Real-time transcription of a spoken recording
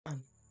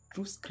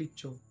through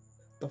scripture.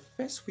 The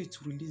first way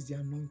to release the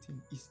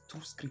anointing is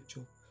through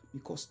scripture,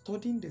 because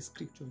studying the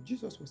scripture,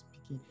 Jesus was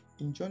speaking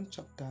in John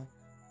chapter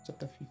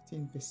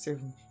 15 verse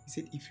 7. He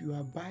said, if you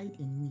abide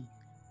in me,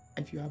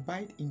 if you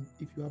abide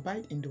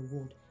in the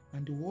word,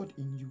 and the word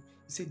in you,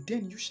 he said,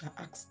 then you shall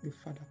ask the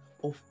Father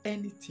of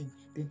anything,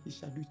 then he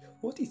shall do it.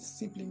 What it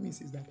simply means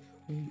is that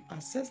when you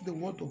access the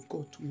word of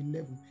God to a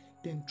level,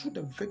 then through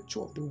the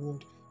virtue of the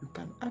word, you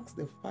can ask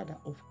the Father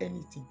of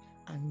anything,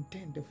 and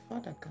then the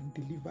Father can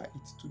deliver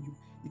it to you.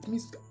 It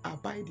means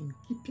abiding,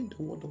 keeping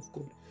the word of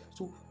God.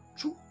 So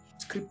through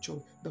scripture,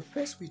 the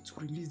first way to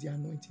release the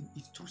anointing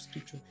is through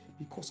scripture,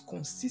 because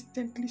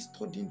consistently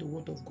studying the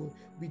word of God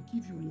will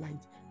give you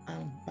light,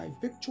 and by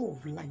virtue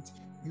of light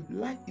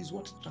is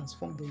what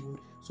transforms the world.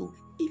 So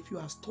if you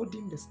are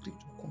studying the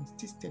scripture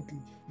consistently,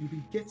 you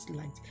will get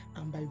light,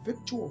 and by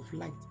virtue of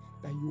light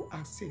that you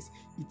access,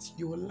 it's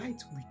your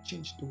light will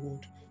change the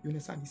world. You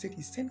understand? He said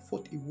he sent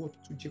forth a word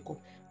to Jacob,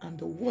 and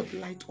the word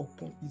light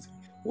upon Israel.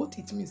 What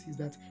it means is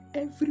that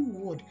every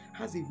word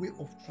has a way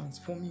of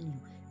transforming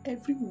you.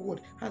 Every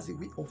word has a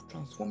way of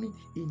transforming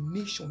a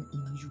nation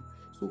in you.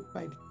 So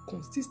by the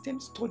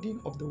consistent studying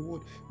of the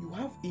word, you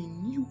have a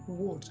new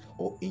word,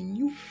 or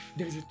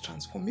there is a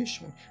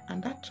transformation,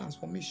 and that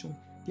transformation,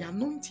 the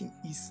anointing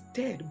is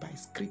stirred by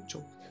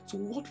scripture. So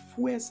what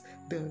fuels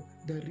the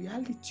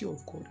reality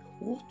of God,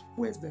 what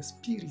fuels the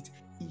spirit,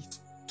 is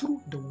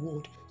through the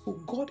word. So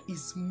God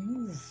is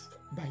moved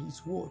by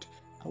his word.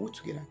 Are we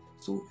together?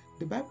 So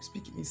the Bible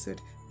speaking, it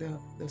said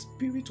the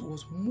spirit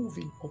was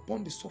moving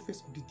upon the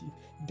surface of the deep.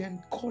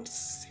 Then God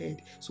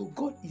said, so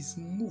God is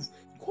moved.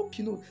 Hope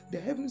you know the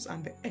heavens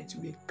and the earth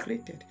were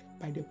created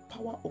by the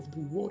power of the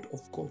word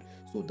of God.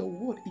 So the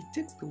word, it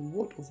takes the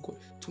word of God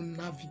to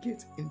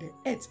navigate in the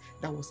earth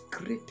that was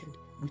created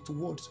with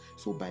words.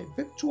 So by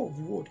virtue of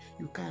word,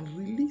 you can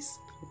release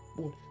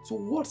the word. So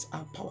words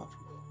are powerful.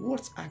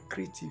 Words are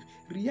creative.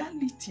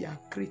 Reality are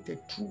created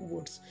through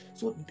words.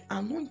 So the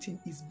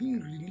anointing is being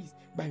released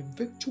by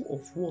virtue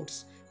of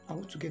words. Are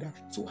we together?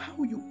 So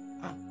how you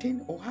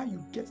attain, or how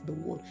you get the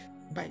word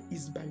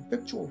is by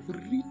virtue of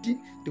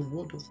reading the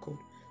word of God.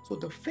 So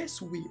the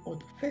first way, or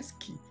the first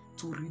key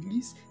to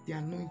release the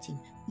anointing,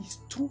 is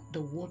through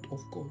the word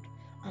of God.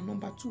 And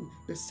number two,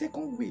 the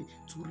second way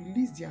to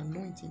release the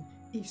anointing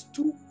is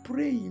through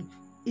praying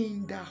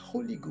in the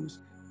Holy Ghost.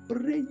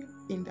 Praying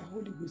in the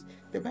Holy Ghost.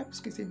 The Bible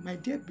says, my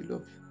dear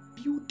beloved,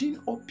 building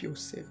up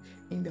yourself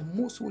in the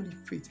most holy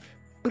faith,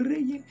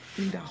 praying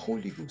in the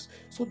Holy Ghost.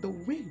 So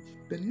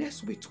the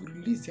next way to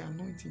release the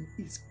anointing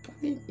is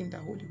praying in the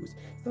Holy Ghost.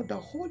 So the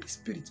Holy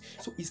Spirit,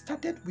 so it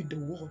started with the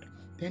word,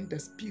 then the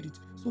spirit.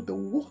 So the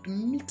word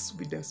mixed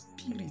with the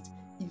spirit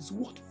is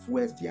what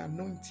fuels the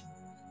anointing.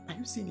 Are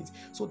you seeing it?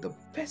 So the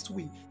first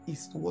way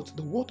is what?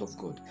 The word of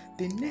God.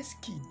 The next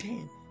key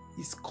then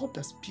is called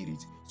the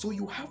spirit. So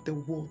you have the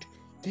word,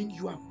 then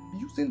you are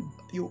using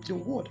the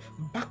word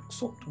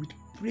backed up with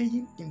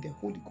praying in the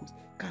Holy Ghost,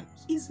 can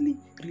easily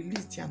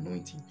release the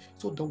anointing.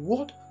 So the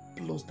word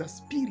plus the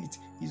spirit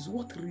is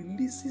what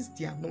releases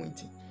the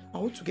anointing.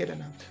 Are we together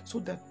now? So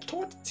the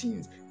third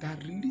thing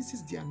that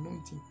releases the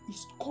anointing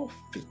is called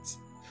faith.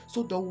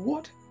 So the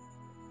word,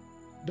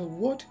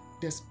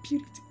 the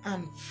spirit,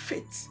 and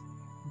faith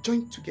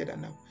joined together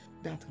now,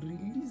 that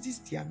releases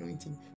the anointing.